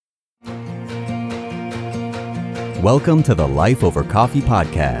Welcome to the Life Over Coffee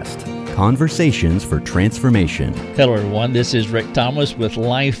podcast, conversations for transformation. Hello, everyone. This is Rick Thomas with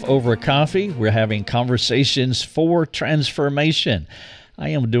Life Over Coffee. We're having conversations for transformation. I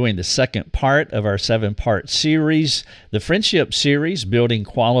am doing the second part of our 7-part series, the Friendship Series, Building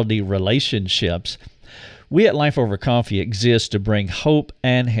Quality Relationships. We at Life Over Coffee exist to bring hope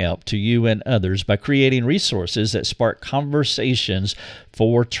and help to you and others by creating resources that spark conversations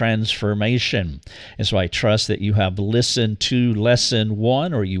for transformation. And so I trust that you have listened to lesson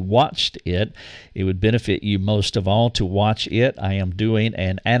 1 or you watched it. It would benefit you most of all to watch it. I am doing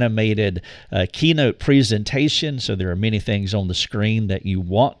an animated keynote presentation, so there are many things on the screen that you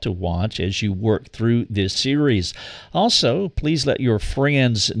want to watch as you work through this series. Also, please let your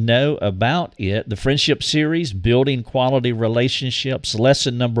friends know about it. The Friendship Series, Building Quality Relationships.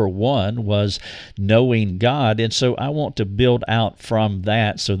 Lesson number 1 was knowing God, and so I want to build out from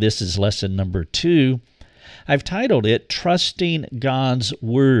that. So this is lesson number 2. I've titled it Trusting God's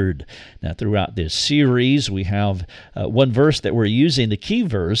Word. Now, throughout this series, we have one verse that we're using. The key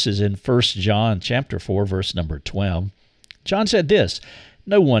verse is in 1 John chapter 4, verse number 12. John said this,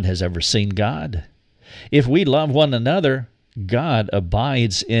 "No one has ever seen God. If we love one another, God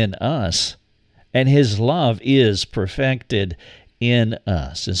abides in us, and His love is perfected in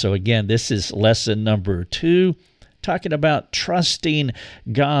us." And so again, this is lesson number 2, talking about trusting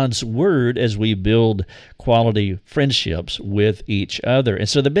God's Word as we build quality friendships with each other. And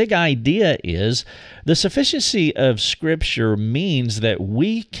so the big idea is the sufficiency of Scripture means that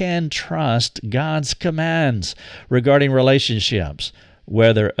we can trust God's commands regarding relationships,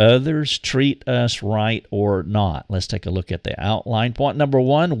 whether others treat us right or not. Let's take a look at the outline. Point number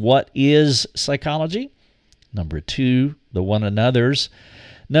 1, what is psychology? Number 2, the one another's.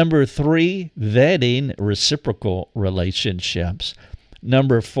 Number 3, vetting reciprocal relationships.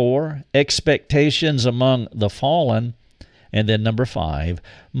 Number 4, expectations among the fallen. And then number 5,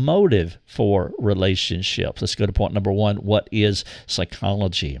 motive for relationships. Let's go to point number 1, what is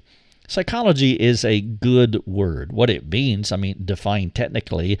psychology? Psychology is a good word. What it means, defined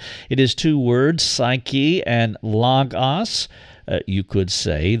technically, it is 2 words, psyche and logos. You could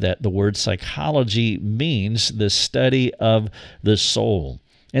say that the word psychology means the study of the soul.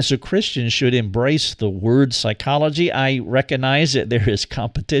 And so Christians should embrace the word psychology. I recognize that there is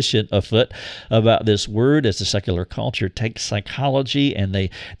competition afoot about this word as the secular culture takes psychology and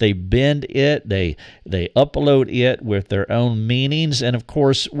they bend it, they upload it with their own meanings. And of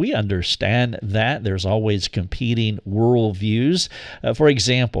course, we understand that there's always competing worldviews. For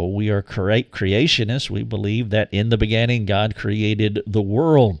example, we are creationists. We believe that in the beginning, God created the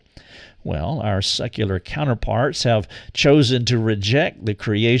world. Well, our secular counterparts have chosen to reject the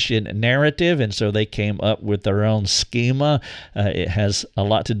creation narrative, and so they came up with their own schema. It has a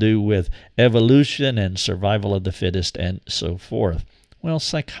lot to do with evolution and survival of the fittest and so forth. Well,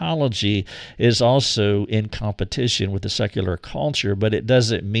 psychology is also in competition with the secular culture, but it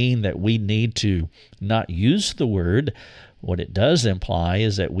doesn't mean that we need to not use the word. What it does imply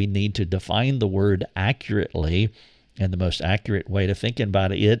is that we need to define the word accurately. And the most accurate way to think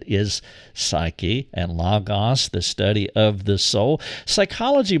about it is psyche and logos, the study of the soul.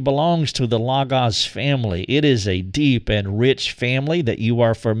 Psychology belongs to the logos family. It is a deep and rich family that you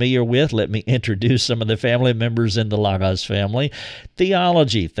are familiar with. Let me introduce some of the family members in the logos family.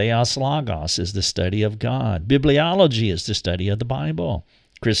 Theology, theos logos, is the study of God. Bibliology is the study of the Bible.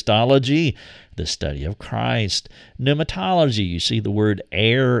 Christology, the study of Christ. Pneumatology, you see the word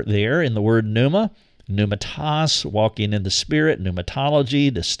air there in the word pneuma. Pneumatos, walking in the Spirit.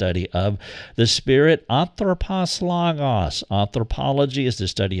 Pneumatology, the study of the Spirit. Anthropos logos. Anthropology is the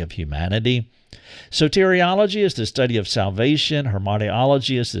study of humanity. Soteriology is the study of salvation.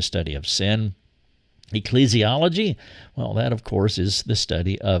 Hermeneology is the study of sin. Ecclesiology, well, that, of course, is the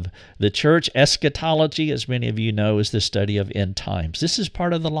study of the church. Eschatology, as many of you know, is the study of end times. This is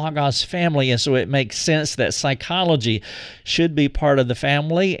part of the Logos family, and so it makes sense that psychology should be part of the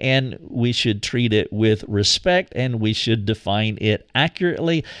family, and we should treat it with respect, and we should define it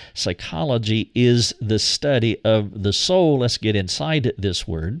accurately. Psychology is the study of the soul. Let's get inside this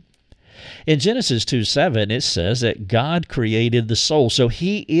word. In Genesis 2:7, it says that God created the soul. So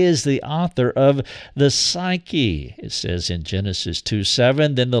He is the author of the psyche. It says in Genesis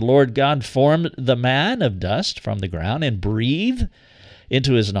 2:7, "Then the Lord God formed the man of dust from the ground and breathed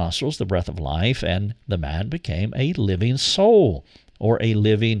into his nostrils the breath of life, and the man became a living soul," or a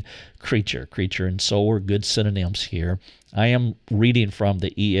living creature. Creature and soul are good synonyms here. I am reading from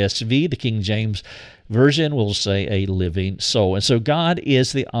the ESV, the King James Version will say a living soul. And so God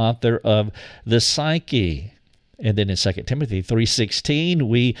is the author of the psyche. And then in 2 Timothy 3:16,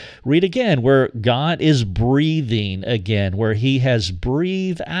 we read again where God is breathing again, where he has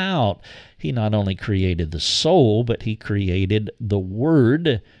breathed out. He not only created the soul, but he created the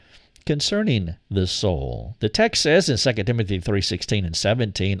word concerning the soul. The text says in 2 Timothy 3:16 and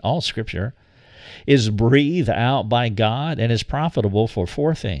 17, all Scripture is breathed out by God and is profitable for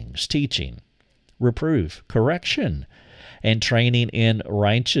four things: teaching, reproof, correction, and training in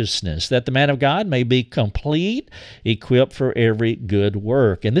righteousness, that the man of God may be complete, equipped for every good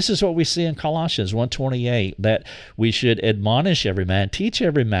work. And this is what we see in Colossians 1:28, that we should admonish every man, teach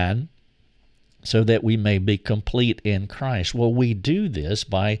every man, so that we may be complete in Christ. Well, we do this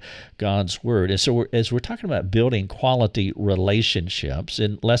by God's Word. And so as we're talking about building quality relationships,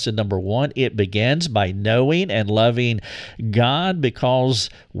 in lesson number 1, it begins by knowing and loving God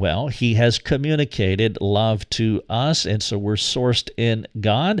because, well, he has communicated love to us, and so we're sourced in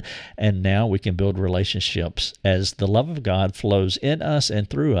God, and now we can build relationships as the love of God flows in us and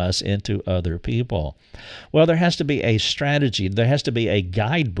through us into other people. Well, there has to be a strategy. There has to be a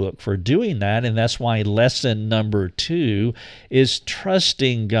guidebook for doing that, and that's why lesson number 2 is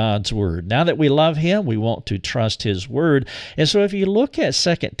trusting God's Word. Now that we love him, we want to trust his Word. And so if you look at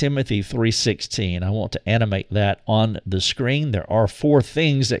 2 Timothy 3:16, I want to animate that on the screen. There are 4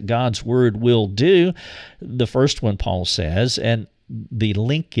 things that God's Word will do. The first one, Paul says, and the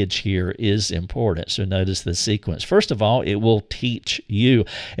linkage here is important. So notice the sequence. First of all, it will teach you.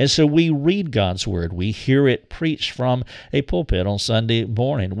 And so we read God's Word. We hear it preached from a pulpit on Sunday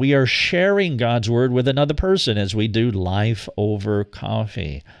morning. We are sharing God's Word with another person as we do Life Over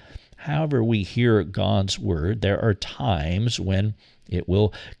Coffee. However we hear God's Word, there are times when it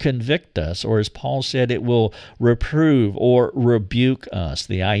will convict us, or as Paul said, it will reprove or rebuke us.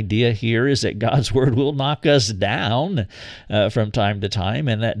 The idea here is that God's Word will knock us down from time to time,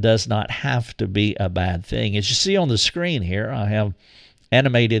 and that does not have to be a bad thing. As you see on the screen here, I have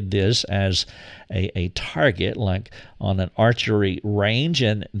animated this as a target, like on an archery range,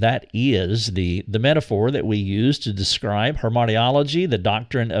 and that is the metaphor that we use to describe hermeneutiology, the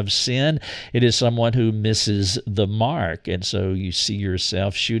doctrine of sin. It is someone who misses the mark, and so you see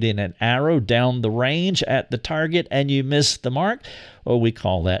yourself shooting an arrow down the range at the target and you miss the mark. Well, we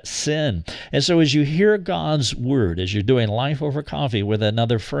call that sin. And so as you hear God's Word, as you're doing Life Over Coffee with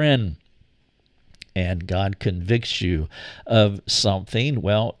another friend, and God convicts you of something,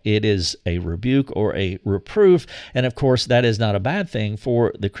 well, it is a rebuke or a reproof. And of course, that is not a bad thing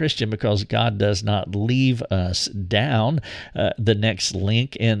for the Christian because God does not leave us down. The next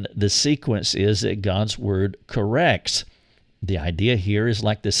link in the sequence is that God's Word corrects. The idea here is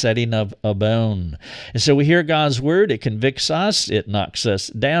like the setting of a bone. And so we hear God's Word, it convicts us, it knocks us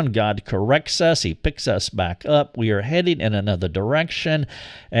down, God corrects us, he picks us back up, we are heading in another direction,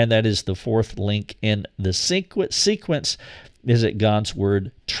 and that is the fourth link in the sequence is that God's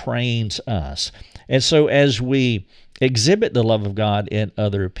Word trains us. And so as we exhibit the love of God in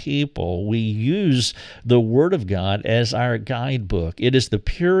other people, we use the Word of God as our guidebook. It is the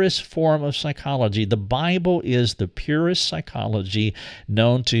purest form of psychology. The Bible is the purest psychology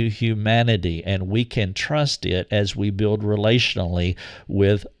known to humanity, and we can trust it as we build relationally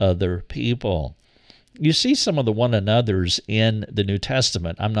with other people. You see some of the one another's in the New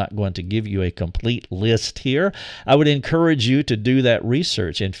Testament. I'm not going to give you a complete list here. I would encourage you to do that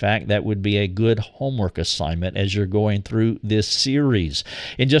research. In fact, that would be a good homework assignment as you're going through this series.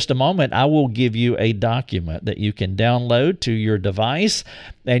 In just a moment, I will give you a document that you can download to your device,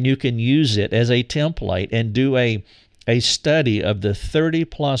 and you can use it as a template and do a study of the 30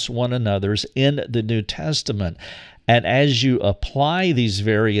 plus one another's in the New Testament. And as you apply these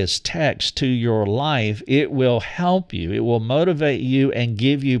various texts to your life, it will help you. It will motivate you and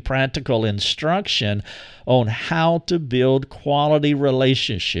give you practical instruction on how to build quality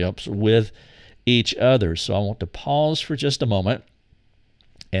relationships with each other. So I want to pause for just a moment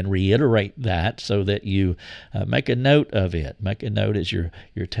and reiterate that so that you make a note of it. Make a note as you're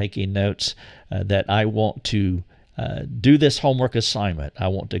taking notes that I want to do this homework assignment. I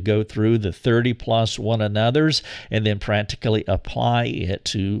want to go through the 30 plus one another's and then practically apply it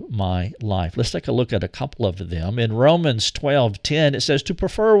to my life. Let's take a look at a couple of them. In Romans 12:10, it says to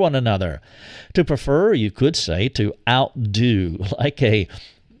prefer one another. To prefer, you could say to outdo, like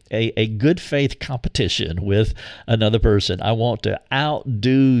a good faith competition with another person. I want to outdo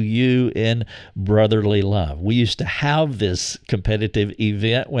you in brotherly love. We used to have this competitive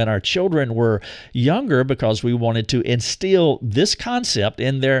event when our children were younger because we wanted to instill this concept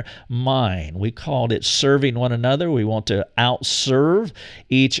in their mind. We called it serving one another. We want to outserve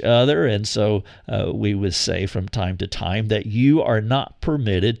each other. And so we would say from time to time that you are not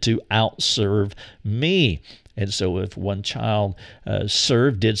permitted to outserve me. And so if one child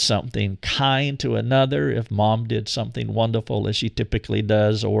did something kind to another, if mom did something wonderful as she typically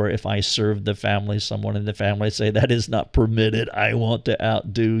does, or if I served the family, someone in the family say, that is not permitted, I want to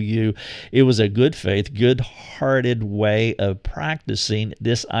outdo you. It was a good faith, good-hearted way of practicing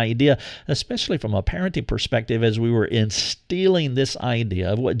this idea, especially from a parenting perspective, as we were instilling this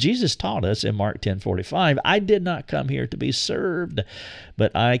idea of what Jesus taught us in Mark 10:45. I did not come here to be served,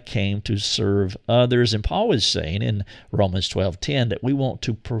 but I came to serve others. And Paul is saying in Romans 12:10 that we want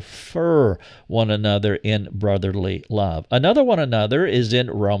to prefer one another in brotherly love. Another one another is in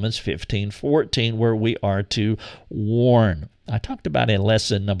Romans 15:14, where we are to warn. I talked about in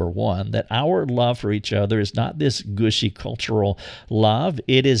lesson number 1 that our love for each other is not this gushy cultural love.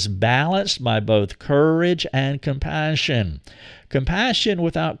 It is balanced by both courage and compassion. Compassion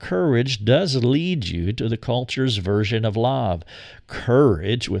without courage does lead you to the culture's version of love.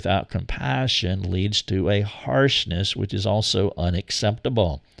 Courage without compassion leads to a harshness which is also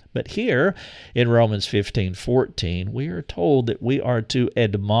unacceptable. But here in Romans 15:14, we are told that we are to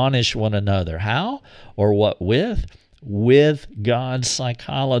admonish one another. How or what with? With God's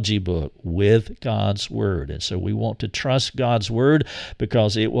psychology book, with God's Word. And so we want to trust God's Word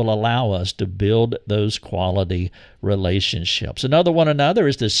because it will allow us to build those quality relationships. Another one another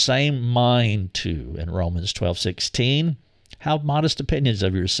is the same mind too. In Romans 12:16, have modest opinions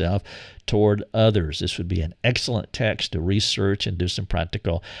of yourself toward others. This would be an excellent text to research and do some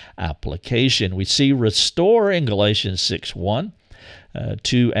practical application. We see restore in Galatians 6:1.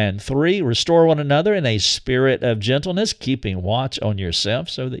 2 and 3, restore one another in a spirit of gentleness, keeping watch on yourself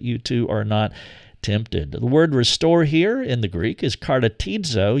so that you too are not tempted. The word restore here in the Greek is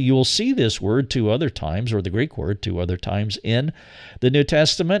kartatizo. You will see this word 2 other times, or the Greek word 2 other times in the New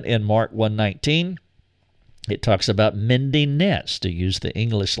Testament. In Mark 1:19, it talks about mending nets, to use the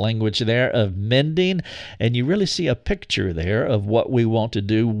English language there of mending. And you really see a picture there of what we want to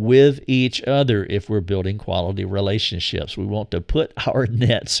do with each other if we're building quality relationships. We want to put our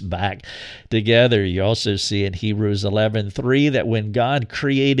nets back together. You also see in Hebrews 11:3 that when God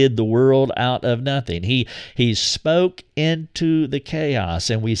created the world out of nothing, He spoke into the chaos.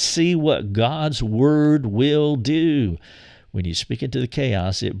 And we see what God's Word will do. When you speak into the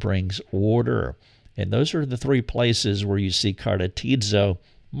chaos, it brings order. And those are the 3 places where you see kartatizo: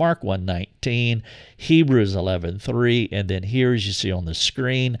 Mark 1:19, Hebrews 11:3, and then here, as you see on the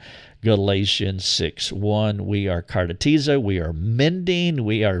screen, Galatians 6:1. We are kartatizo, we are mending,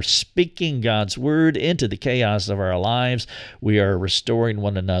 we are speaking God's Word into the chaos of our lives. We are restoring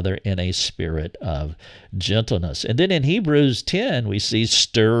one another in a spirit of gentleness. And then in Hebrews 10, we see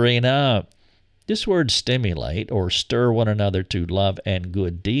stirring up. This word stimulate or stir one another to love and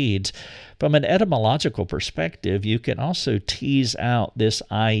good deeds. From an etymological perspective, you can also tease out this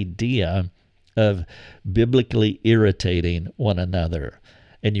idea of biblically irritating one another.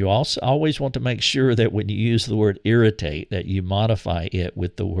 And you also always want to make sure that when you use the word irritate, that you modify it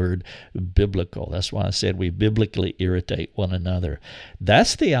with the word biblical. That's why I said we biblically irritate one another.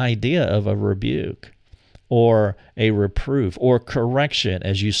 That's the idea of a rebuke, or a reproof, or correction,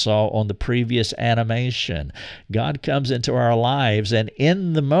 as you saw on the previous animation. God comes into our lives, and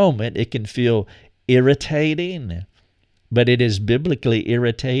in the moment it can feel irritating, but it is biblically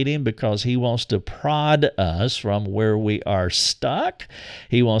irritating because He wants to prod us from where we are stuck.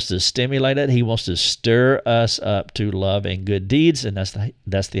 He wants to stimulate it. He wants to stir us up to love and good deeds, and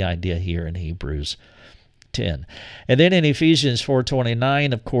that's the idea here in Hebrews 10. And then in Ephesians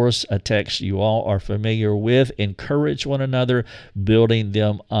 4:29, of course, a text you all are familiar with, encourage one another, building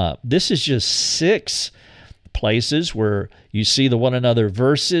them up. This is just 6 places where you see the one another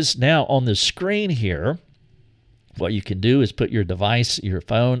verses. Now on the screen here, what you can do is put your device, your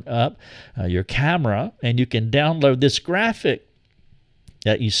phone up, your camera, and you can download this graphic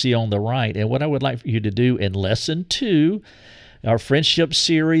that you see on the right. And what I would like for you to do in lesson 2, our friendship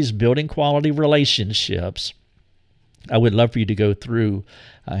series, Building Quality Relationships, I would love for you to go through.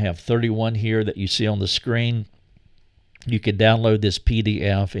 I have 31 here that you see on the screen. You can download this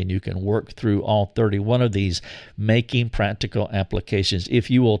PDF and you can work through all 31 of these, making practical applications.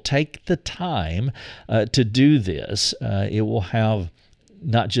 If you will take the time to do this, it will have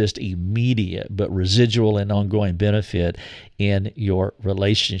not just immediate, but residual and ongoing benefit in your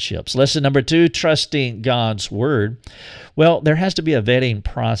relationships. Lesson number 2, trusting God's Word. Well, there has to be a vetting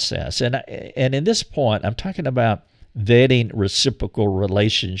process. And in this point, I'm talking about vetting reciprocal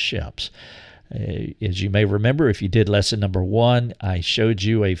relationships. As you may remember, if you did lesson number 1, I showed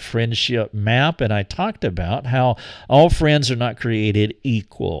you a friendship map, and I talked about how all friends are not created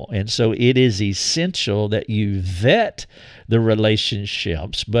equal. And so it is essential that you vet the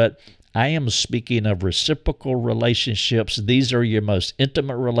relationships. But I am speaking of reciprocal relationships. These are your most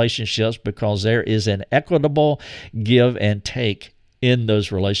intimate relationships because there is an equitable give and take in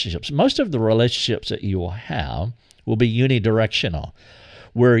those relationships. Most of the relationships that you will have will be unidirectional,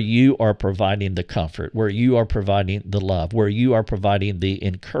 where you are providing the comfort, where you are providing the love, where you are providing the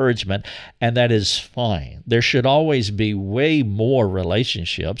encouragement, and that is fine. There should always be way more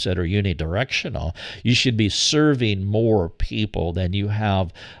relationships that are unidirectional. You should be serving more people than you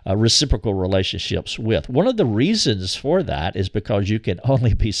have reciprocal relationships with. One of the reasons for that is because you can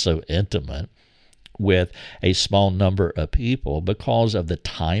only be so intimate with a small number of people because of the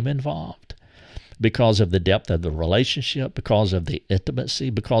time involved, because of the depth of the relationship, because of the intimacy,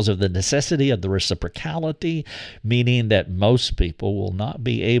 because of the necessity of the reciprocality, meaning that most people will not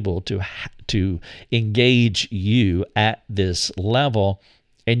be able to engage you at this level,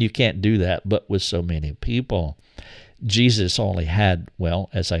 and you can't do that but with so many people. Jesus only had, well,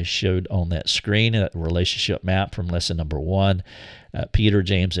 as I showed on that screen, that relationship map from lesson number 1, Peter,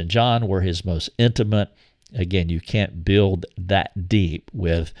 James, and John were his most intimate. Again, you can't build that deep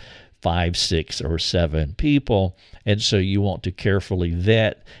with 5, 6, or 7 people, and so you want to carefully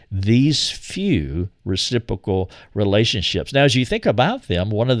vet these few reciprocal relationships. Now, as you think about them,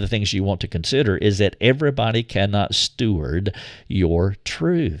 one of the things you want to consider is that everybody cannot steward your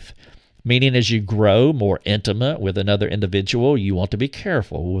truth. Meaning, as you grow more intimate with another individual, you want to be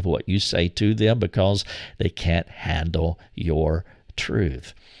careful with what you say to them because they can't handle your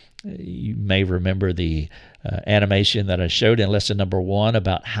truth. You may remember the animation that I showed in lesson number 1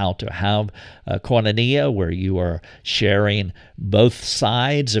 about how to have koinonia, where you are sharing both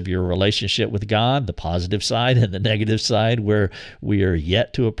sides of your relationship with God, the positive side and the negative side, where we are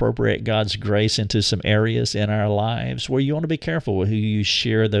yet to appropriate God's grace into some areas in our lives, where you want to be careful with who you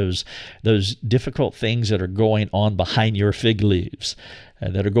share those difficult things that are going on behind your fig leaves,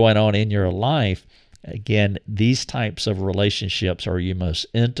 that are going on in your life. Again, these types of relationships are your most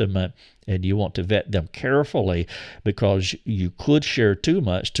intimate, and you want to vet them carefully because you could share too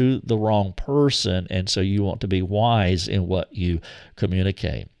much to the wrong person, and so you want to be wise in what you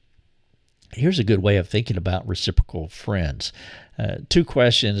communicate. Here's a good way of thinking about reciprocal friends. 2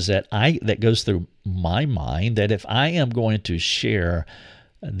 questions that goes through my mind, that if I am going to share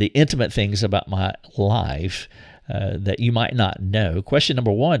the intimate things about my life that you might not know. Question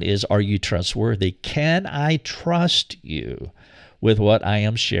number 1 is, are you trustworthy? Can I trust you with what I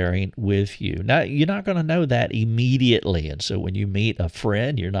am sharing with you? Now, you're not going to know that immediately. And so when you meet a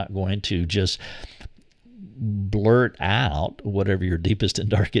friend, you're not going to just blurt out whatever your deepest and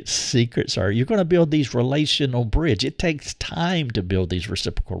darkest secrets are. You're going to build these relational bridge. It takes time to build these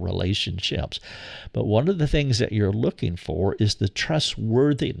reciprocal relationships. But one of the things that you're looking for is the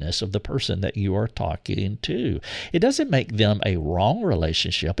trustworthiness of the person that you are talking to. It doesn't make them a wrong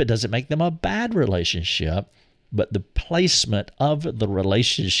relationship. It doesn't make them a bad relationship. But the placement of the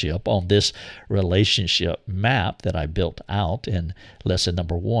relationship on this relationship map that I built out in lesson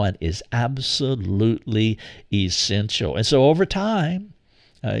number 1 is absolutely essential. And so over time,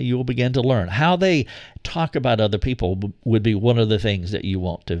 you will begin to learn. How they talk about other people would be one of the things that you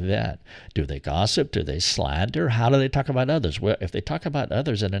want to vet. Do they gossip? Do they slander? How do they talk about others? Well, if they talk about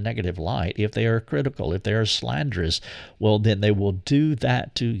others in a negative light, if they are critical, if they are slanderous, well, then they will do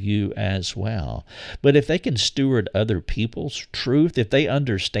that to you as well. But if they can steward other people's truth, if they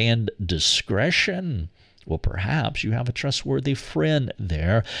understand discretion, well, perhaps you have a trustworthy friend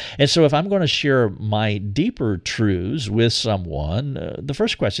there. And so if I'm going to share my deeper truths with someone, the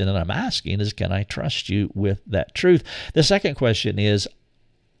first question that I'm asking is, can I trust you with that truth? The second question is,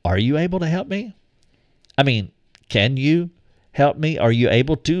 are you able to help me? I mean, can you help me? Are you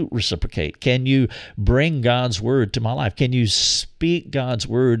able to reciprocate? Can you bring God's word to my life? Can you speak God's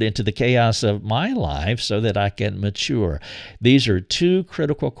word into the chaos of my life so that I can mature? These are 2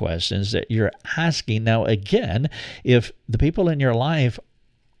 critical questions that you're asking. Now, again, if the people in your life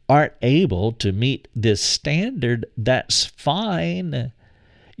aren't able to meet this standard, that's fine.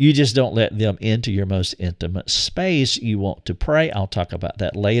 You just don't let them into your most intimate space. You want to pray. I'll talk about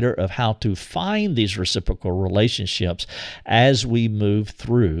that later, of how to find these reciprocal relationships as we move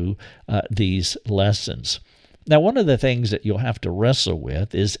through these lessons. Now, one of the things that you'll have to wrestle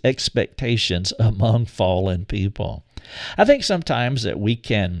with is expectations among fallen people. I think sometimes that we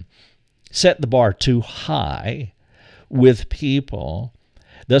can set the bar too high with people.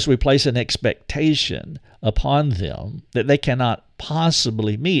 Thus, we place an expectation upon them that they cannot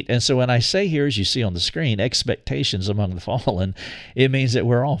possibly meet. And so when I say here, as you see on the screen, expectations among the fallen, it means that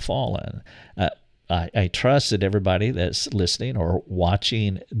we're all fallen. I trust that everybody that's listening or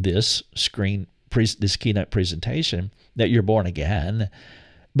watching this keynote presentation, that you're born again,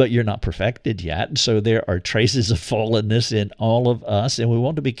 but you're not perfected yet. So there are traces of fallenness in all of us, and we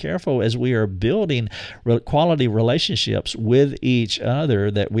want to be careful as we are building quality relationships with each other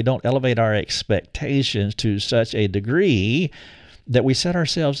that we don't elevate our expectations to such a degree that we set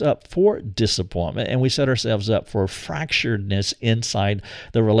ourselves up for disappointment and we set ourselves up for fracturedness inside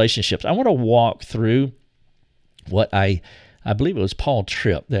the relationships. I want to walk through what I believe it was Paul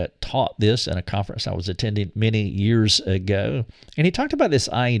Tripp that taught this in a conference I was attending many years ago. And he talked about this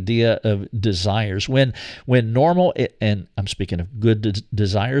idea of desires. When normal, and I'm speaking of good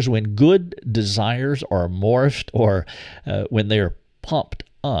desires, when good desires are morphed or when they're pumped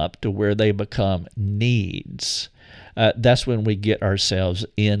up to where they become needs, that's when we get ourselves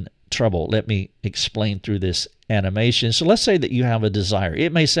in trouble. Let me explain through this animation. So let's say that you have a desire.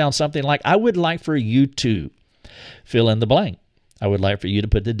 It may sound something like, I would like for you to fill in the blank. I would like for you to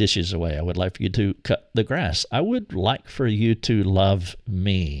put the dishes away. I would like for you to cut the grass. I would like for you to love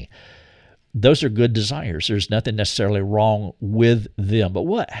me. Those are good desires. There's nothing necessarily wrong with them. But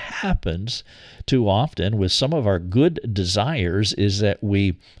what happens too often with some of our good desires is that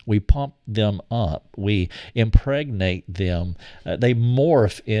we pump them up. We impregnate them. They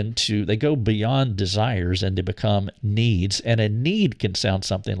morph into, they go beyond desires and they become needs. And a need can sound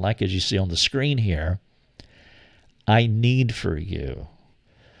something like, as you see on the screen here, I need for you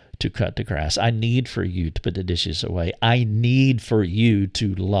to cut the grass. I need for you to put the dishes away. I need for you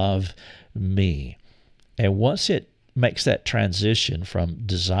to love me. And once it makes that transition from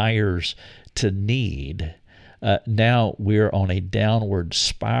desires to need, now we're on a downward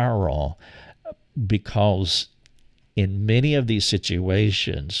spiral because in many of these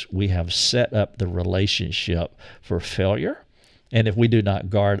situations, we have set up the relationship for failure. And if we do not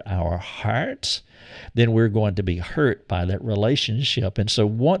guard our hearts, then we're going to be hurt by that relationship. And so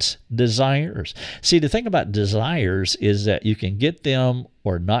once desires, see, the thing about desires is that you can get them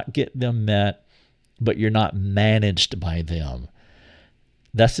or not get them met, but you're not managed by them.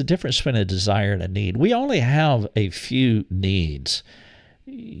 That's the difference between a desire and a need. We only have a few needs.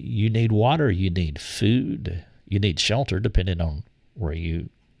 You need water, you need food, you need shelter, depending on where you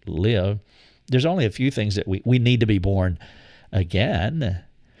live. There's only a few things that we need to be born again.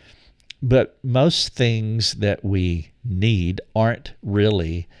 But most things that we need aren't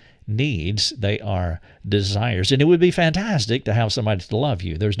really needs. They are desires. And it would be fantastic to have somebody to love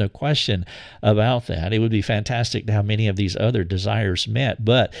you. There's no question about that. It would be fantastic to have many of these other desires met.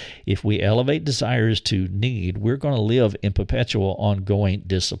 But if we elevate desires to need, we're going to live in perpetual ongoing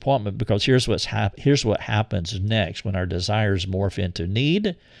disappointment, because here's what happens next when our desires morph into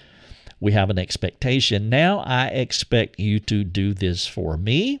need. We have an expectation. Now I expect you to do this for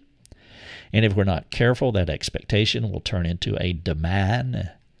me. And if we're not careful, that expectation will turn into a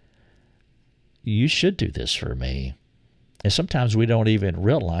demand. You should do this for me. And sometimes we don't even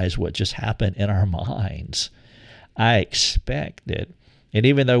realize what just happened in our minds. I expect it. And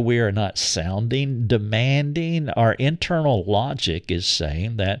even though we are not sounding demanding, our internal logic is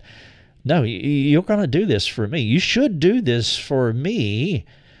saying that, no, you're going to do this for me. You should do this for me.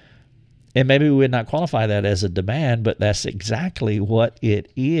 And maybe we would not qualify that as a demand, but that's exactly what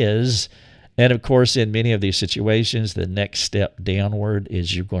it is. And of course, in many of these situations, the next step downward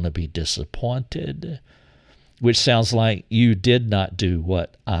is you're going to be disappointed, which sounds like you did not do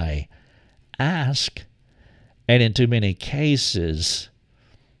what I asked. And in too many cases,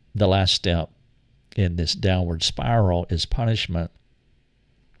 the last step in this downward spiral is punishment,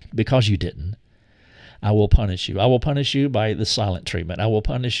 because you didn't. I will punish you. I will punish you by the silent treatment. I will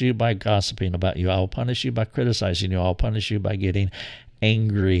punish you by gossiping about you. I will punish you by criticizing you. I will punish you by getting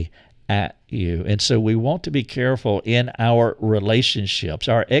angry at you. And so we want to be careful in our relationships,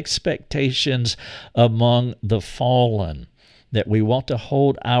 our expectations among the fallen, that we want to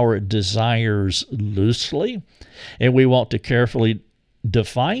hold our desires loosely, and we want to carefully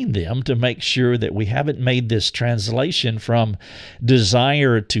define them to make sure that we haven't made this translation from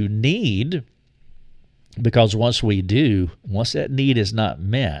desire to need. Because once that need is not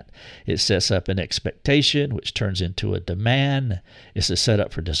met, it sets up an expectation, which turns into a demand. It's a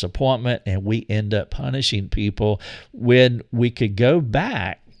setup for disappointment, and we end up punishing people when we could go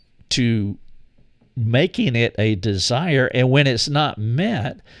back to making it a desire. And when it's not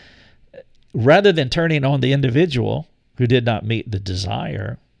met, rather than turning on the individual who did not meet the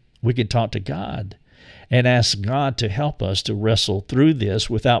desire, we can talk to God and ask God to help us to wrestle through this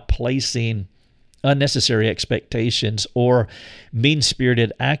without placing unnecessary expectations or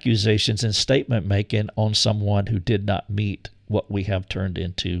mean-spirited accusations and statement making on someone who did not meet what we have turned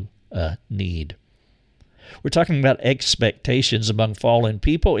into a need. We're talking about expectations among fallen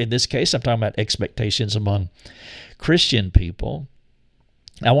people. In this case, I'm talking about expectations among Christian people.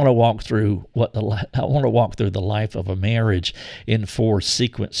 I want to walk through the life of a marriage in 4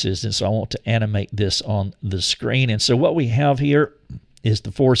 sequences, and so I want to animate this on the screen. And so what we have here is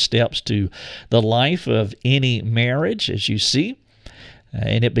the 4 steps to the life of any marriage, as you see,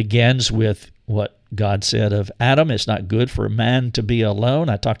 and it begins with what God said of Adam. It's not good for a man to be alone.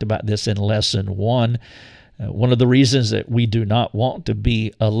 I talked about this in lesson 1. One of the reasons that we do not want to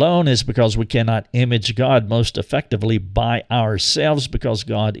be alone is because we cannot image God most effectively by ourselves, because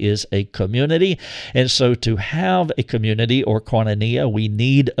God is a community. And so to have a community or koinonia, we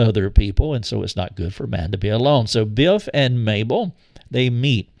need other people, and so it's not good for man to be alone. So Biff and Mabel, they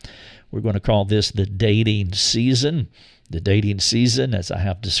meet. We're going to call this the dating season. The dating season, as I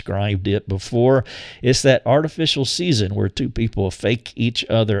have described it before, is that artificial season where 2 people fake each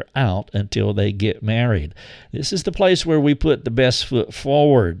other out until they get married. This is the place where we put the best foot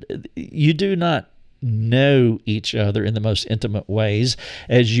forward. You do not know each other in the most intimate ways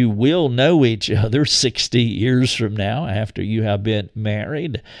as you will know each other 60 years from now after you have been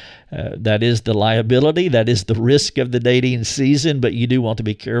married. That is the liability, that is the risk of the dating season, but you do want to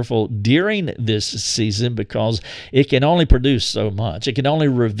be careful during this season because it can only produce so much. It can only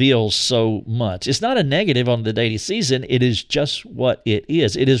reveal so much. It's not a negative on the dating season. It is just what it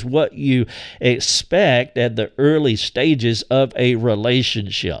is. It is what you expect at the early stages of a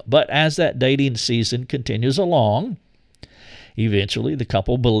relationship. But as that dating season continues along, eventually the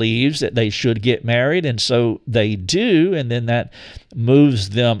couple believes that they should get married, and so they do, and then that moves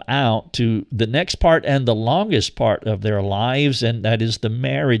them out to the next part and the longest part of their lives, and that is the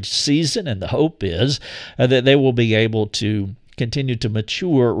marriage season. And the hope is that they will be able to continue to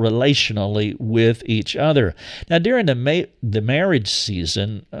mature relationally with each other. Now, during the marriage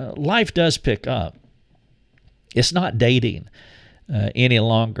season, life does pick up. It's not dating any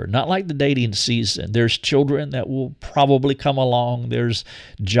longer. Not like the dating season. There's children that will probably come along. There's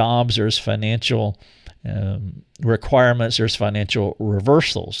jobs. There's financial requirements. There's financial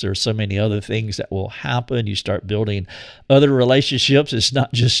reversals. There's so many other things that will happen. You start building other relationships. It's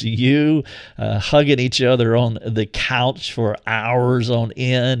not just you hugging each other on the couch for hours on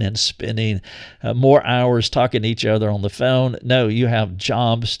end and spending more hours talking to each other on the phone. No, you have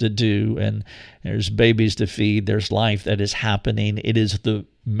jobs to do, and there's babies to feed. There's life that is happening. It is the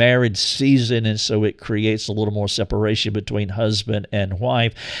marriage season, and so it creates a little more separation between husband and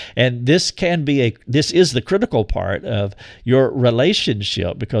wife. And this is the critical part of your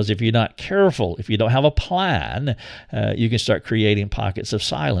relationship, because if you're not careful, if you don't have a plan, you can start creating pockets of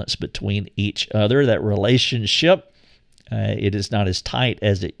silence between each other. That relationship, it is not as tight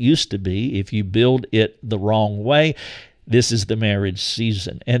as it used to be if you build it the wrong way. This is the marriage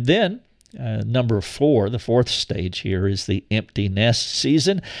season. And then number 4, the 4th stage here, is the empty nest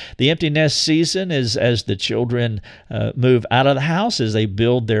season. The empty nest season is as the children move out of the house, as they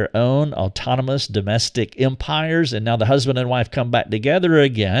build their own autonomous domestic empires, and now the husband and wife come back together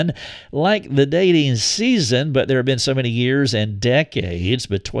again, like the dating season, but there have been so many years and decades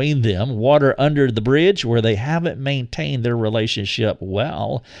between them, water under the bridge, where they haven't maintained their relationship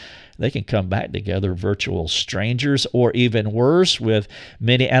well. They can come back together virtual strangers, or even worse, with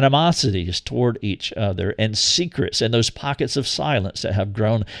many animosities toward each other and secrets and those pockets of silence that have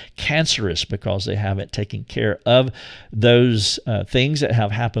grown cancerous because they haven't taken care of those things that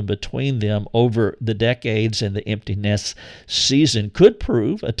have happened between them over the decades. And the empty nest season could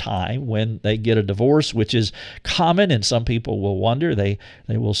prove a time when they get a divorce, which is common, and some people will wonder. They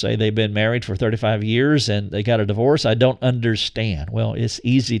will say they've been married for 35 years and they got a divorce. I don't understand. Well, it's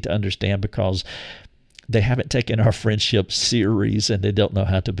easy to understand because they haven't taken our friendship series and they don't know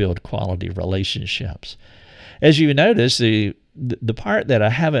how to build quality relationships. As you notice, the part that I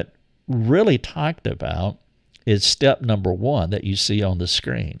haven't really talked about is step number 1 that you see on the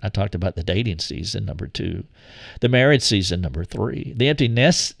screen. I talked about the dating season, number 2, the marriage season, number 3, the empty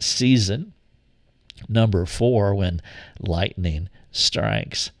nest season, number 4, when lightning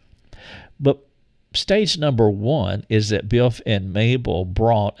strikes. But stage number 1 is that Biff and Mabel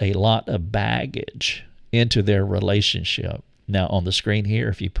brought a lot of baggage into their relationship. Now, on the screen here,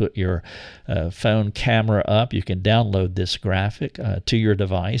 if you put your phone camera up, you can download this graphic to your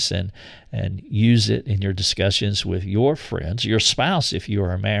device and use it in your discussions with your friends, your spouse if you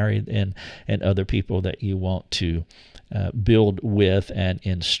are married, and other people that you want to build with and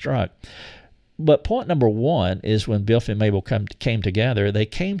instruct. But point number one is when Bill and Mabel came together, they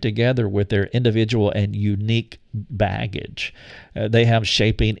came together with their individual and unique baggage. They have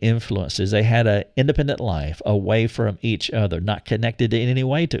shaping influences. They had an independent life away from each other, not connected in any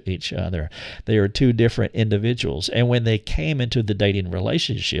way to each other. They are two different individuals. And when they came into the dating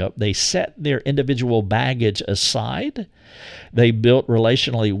relationship, they set their individual baggage aside. They built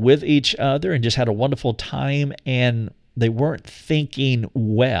relationally with each other and just had a wonderful time, and they weren't thinking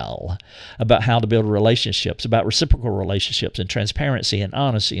well about how to build relationships, about reciprocal relationships and transparency and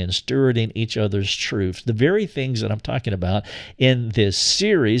honesty and stewarding each other's truths, the very things that I'm talking about in this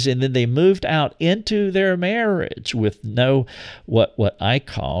series. And then they moved out into their marriage with no, what I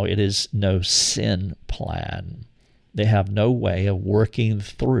call, it is no sin plan. They have no way of working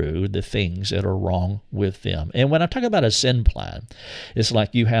through the things that are wrong with them. And when I talk about a sin plan, it's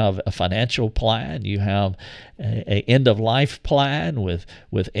like you have a financial plan, you have a end-of-life plan with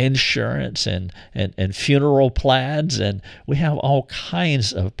insurance and funeral plans, and we have all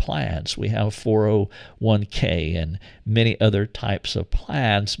kinds of plans. We have 401k and many other types of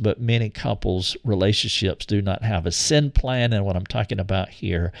plans, but many couples' relationships do not have a sin plan, and what I'm talking about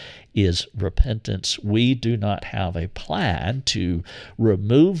here is repentance. We do not have a plan to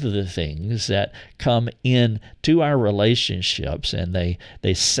remove the things that come into our relationships, and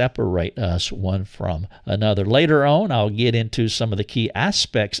they separate us one from another. Later on, I'll get into some of the key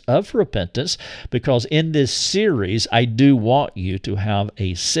aspects of repentance, because in this series, I do want you to have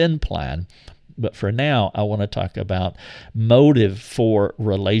a sin plan. But for now, I want to talk about motive for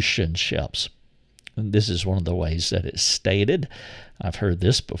relationships. And this is one of the ways that it's stated. I've heard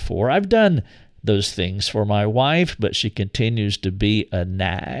this before. I've done those things for my wife, but she continues to be a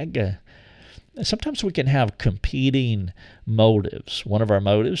nag. Sometimes we can have competing motives. One of our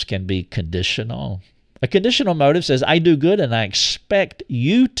motives can be conditional. A conditional motive says, I do good and I expect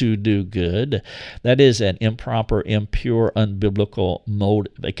you to do good. That is an improper, impure, unbiblical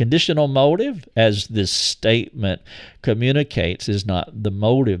motive. A conditional motive, as this statement communicates, is not the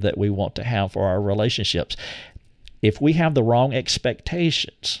motive that we want to have for our relationships. If we have the wrong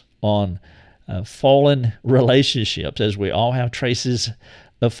expectations on fallen relationships, as we all have traces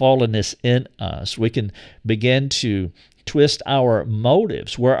of fallenness in us, we can begin to twist our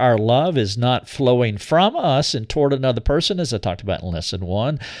motives where our love is not flowing from us and toward another person, as I talked about in lesson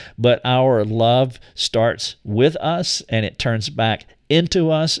 1, but our love starts with us and it turns back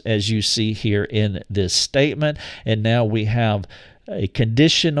into us, as you see here in this statement. And now we have a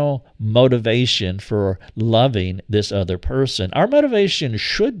conditional motivation for loving this other person. Our motivation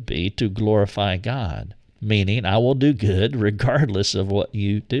should be to glorify God, meaning I will do good regardless of what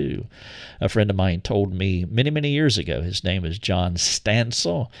you do. A friend of mine told me many, many years ago, his name is John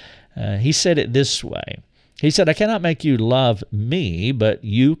Stansel, he said it this way. He said, I cannot make you love me, but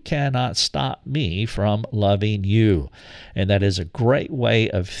you cannot stop me from loving you. And that is a great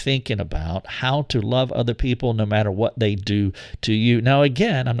way of thinking about how to love other people no matter what they do to you. Now,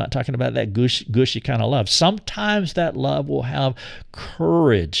 again, I'm not talking about that gushy kind of love. Sometimes that love will have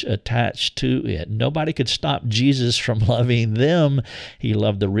courage attached to it. Nobody could stop Jesus from loving them. He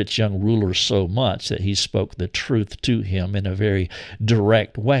loved the rich young ruler so much that he spoke the truth to him in a very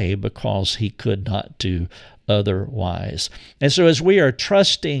direct way because he could not do otherwise. And so as we are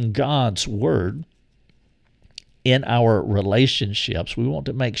trusting God's word in our relationships, we want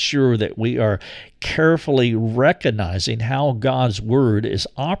to make sure that we are carefully recognizing how God's word is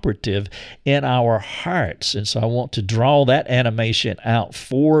operative in our hearts. And so I want to draw that animation out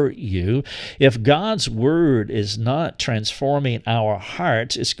for you. If God's word is not transforming our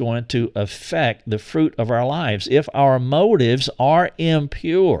hearts, it's going to affect the fruit of our lives. If our motives are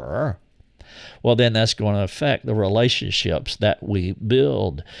impure, well, then that's going to affect the relationships that we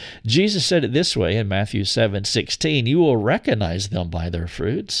build. Jesus said it this way in Matthew 7:16, you will recognize them by their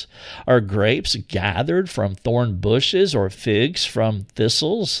fruits. Are grapes gathered from thorn bushes or figs from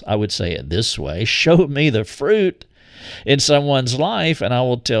thistles? I would say it this way, show me the fruit in someone's life, and I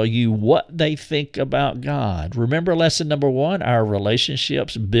will tell you what they think about God. Remember lesson number 1, our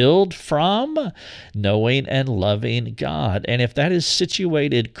relationships build from knowing and loving God. And if that is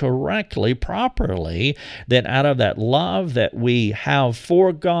situated correctly, properly, then out of that love that we have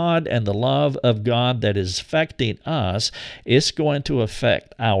for God and the love of God that is affecting us, it's going to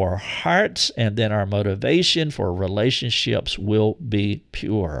affect our hearts, and then our motivation for relationships will be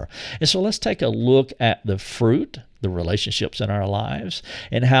pure. And so let's take a look at the fruit, the relationships in our lives,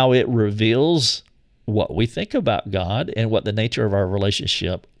 and how it reveals what we think about God and what the nature of our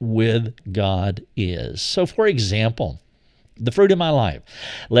relationship with God is. So, for example, the fruit of my life.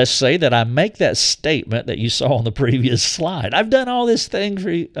 Let's say that I make that statement that you saw on the previous slide. I've done all this thing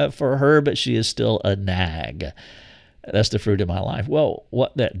for her, but she is still a nag. That's the fruit of my life. Well,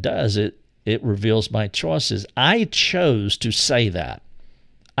 what that does, it reveals my choices. I chose to say that.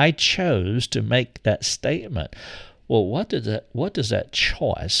 I chose to make that statement. Well, what does that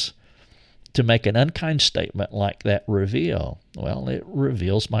choice to make an unkind statement like that reveal? Well, it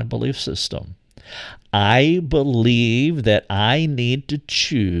reveals my belief system. I believe that I need to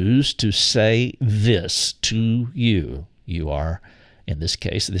choose to say this to you. You are, in this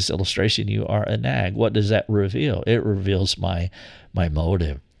case, this illustration, you are a nag. What does that reveal? It reveals my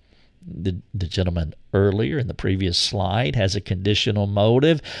motive. The gentleman earlier in the previous slide has a conditional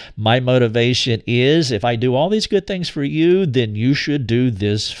motive. My motivation is, if I do all these good things for you, then you should do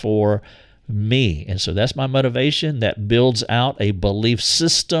this for me. And so that's my motivation. That builds out a belief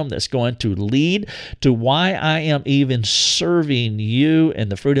system that's going to lead to why I am even serving you.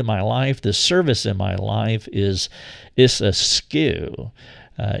 And the fruit of my life, the service in my life is askew.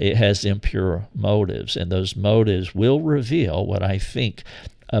 It has impure motives, and those motives will reveal what I think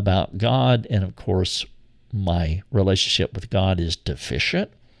about God. And of course, my relationship with God is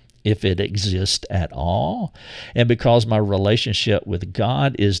deficient, if it exists at all. And because my relationship with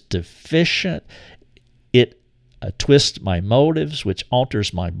God is deficient, it twists my motives, which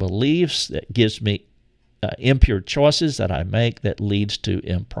alters my beliefs, that gives me impure choices that I make that leads to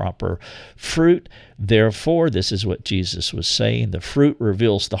improper fruit. Therefore, this is what Jesus was saying, the fruit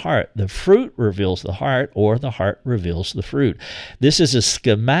reveals the heart. The fruit reveals the heart, or the heart reveals the fruit. This is a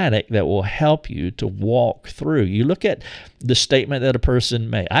schematic that will help you to walk through. You look at the statement that a person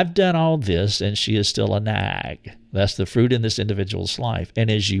made. I've done all this and she is still a nag. That's the fruit in this individual's life.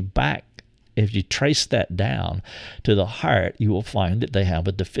 And if you trace that down to the heart, you will find that they have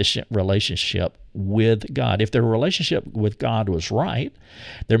a deficient relationship with God. If their relationship with God was right,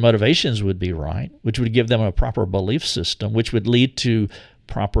 their motivations would be right, which would give them a proper belief system, which would lead to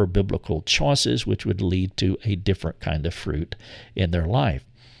proper biblical choices, which would lead to a different kind of fruit in their life.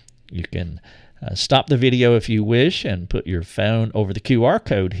 You can stop the video if you wish and put your phone over the QR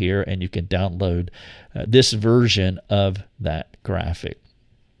code here, and you can download this version of that graphic.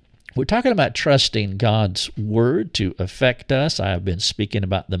 We're talking about trusting God's Word to affect us. I have been speaking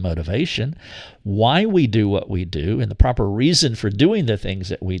about the motivation, why we do what we do, and the proper reason for doing the things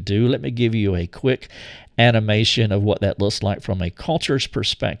that we do. Let me give you a quick animation of what that looks like from a culture's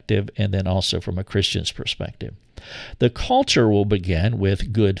perspective, and then also from a Christian's perspective. The culture will begin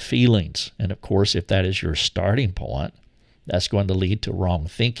with good feelings. And of course, if that is your starting point, that's going to lead to wrong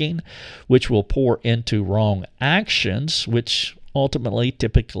thinking, which will pour into wrong actions, which ultimately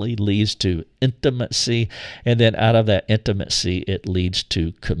typically leads to intimacy, and then out of that intimacy it leads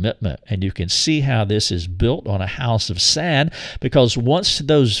to commitment. And you can see how this is built on a house of sand, because once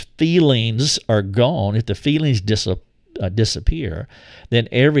those feelings are gone, if the feelings disappear, then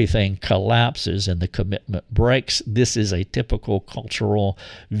everything collapses and the commitment breaks. This is a typical cultural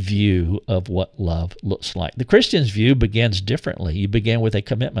view of what love looks like. The Christian's view begins differently. You begin with a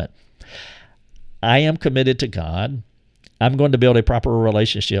commitment. I am committed to God. I'm going to build a proper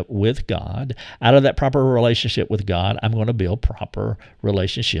relationship with God. Out of that proper relationship with God, I'm going to build proper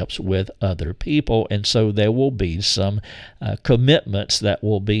relationships with other people. And so there will be some commitments that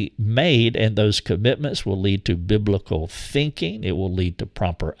will be made, and those commitments will lead to biblical thinking. It will lead to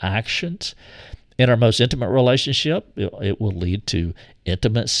proper actions. In our most intimate relationship, it will lead to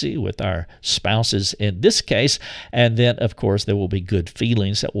intimacy with our spouses in this case. And then, of course, there will be good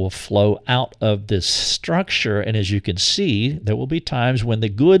feelings that will flow out of this structure. And as you can see, there will be times when the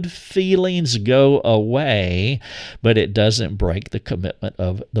good feelings go away, but it doesn't break the commitment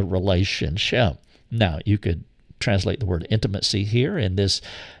of the relationship. Now, you could translate the word intimacy here in this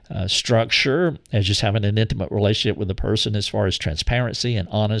structure as just having an intimate relationship with a person as far as transparency and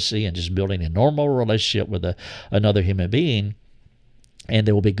honesty and just building a normal relationship with another human being. And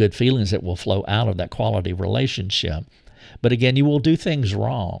there will be good feelings that will flow out of that quality relationship. But again, you will do things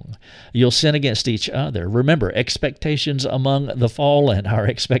wrong. You'll sin against each other. Remember, expectations among the fallen, our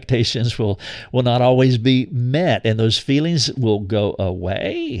expectations will not always be met, and those feelings will go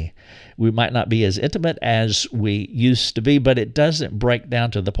away. We might not be as intimate as we used to be, but it doesn't break down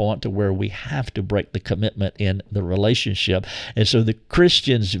to the point to where we have to break the commitment in the relationship. And so the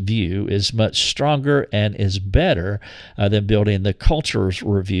Christian's view is much stronger and is better than building the culture's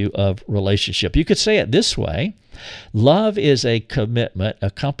review of relationship. You could say it this way: love is a commitment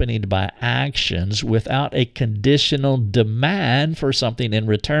accompanied by actions without a conditional demand for something in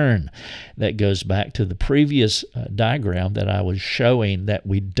return. That goes back to the previous diagram that I was showing, that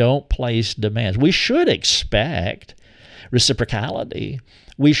we don't place demands. We should expect reciprocality.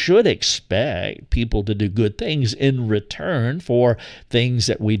 We should expect people to do good things in return for things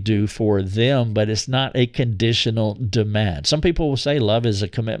that we do for them, but it's not a conditional demand. Some people will say love is a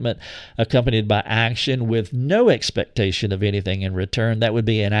commitment accompanied by action with no expectation of anything in return. That would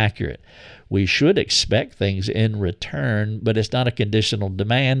be inaccurate. We should expect things in return, but it's not a conditional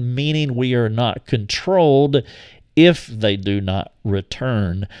demand, meaning we are not controlled if they do not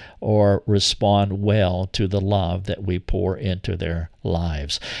return or respond well to the love that we pour into their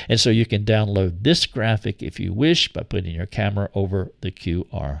lives. And so you can download this graphic if you wish by putting your camera over the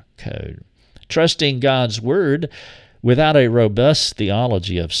QR code. Trusting God's Word. Without a robust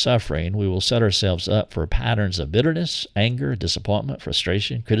theology of suffering, we will set ourselves up for patterns of bitterness, anger, disappointment,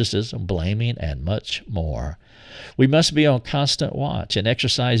 frustration, criticism, blaming, and much more. We must be on constant watch and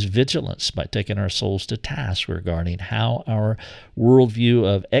exercise vigilance by taking our souls to task regarding how our worldview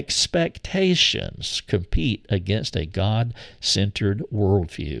of expectations compete against a God-centered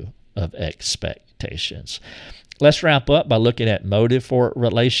worldview of expectations. Let's wrap up by looking at motive for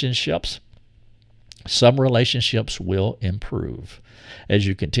relationships. Some relationships will improve as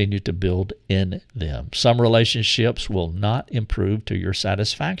you continue to build in them. Some relationships will not improve to your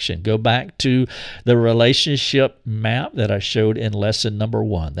satisfaction. Go back to the relationship map that I showed in lesson number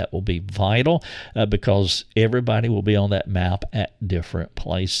 1. That will be vital because everybody will be on that map at different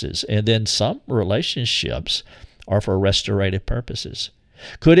places. And then some relationships are for restorative purposes.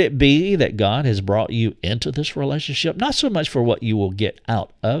 Could it be that God has brought you into this relationship, not so much for what you will get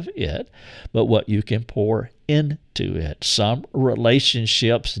out of it, but what you can pour into it? Some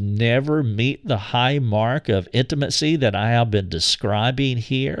relationships never meet the high mark of intimacy that I have been describing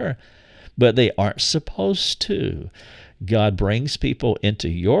here, but they aren't supposed to. God brings people into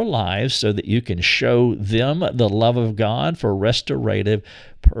your lives so that you can show them the love of God for restorative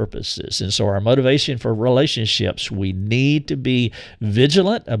purposes. And so our motivation for relationships, we need to be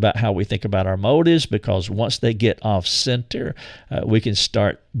vigilant about how we think about our motives, because once they get off center, we can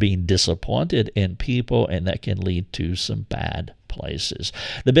start being disappointed in people, and that can lead to some bad places.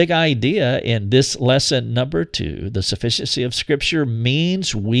 The big idea in this lesson number 2, the sufficiency of Scripture,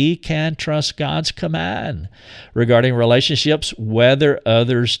 means we can trust God's command regarding relationships, whether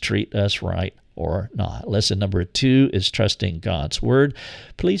others treat us right or not. Lesson number 2 is trusting God's Word.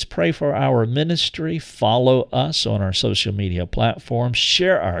 Please pray for our ministry. Follow us on our social media platforms.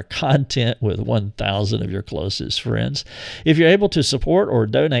 Share our content with 1,000 of your closest friends. If you're able to support or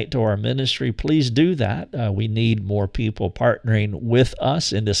donate to our ministry, please do that. We need more people partnering with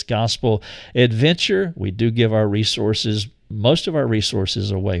us in this gospel adventure. We do give our resources, most of our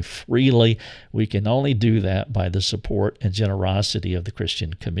resources, away freely. We can only do that by the support and generosity of the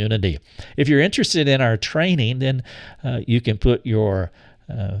Christian community. If you're interested in our training, then you can put your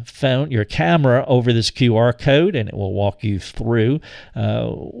phone, your camera over this QR code, and it will walk you through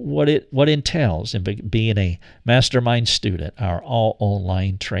what entails in being a Mastermind student, our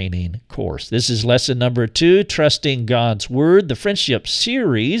all-online training course. This is lesson number 2, Trusting God's Word, the Friendship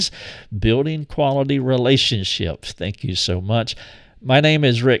Series, Building Quality Relationships. Thank you so much. My name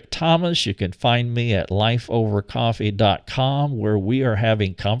is Rick Thomas. You can find me at lifeovercoffee.com, where we are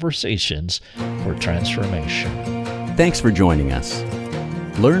having conversations for transformation. Thanks for joining us.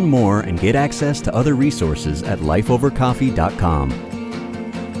 Learn more and get access to other resources at lifeovercoffee.com.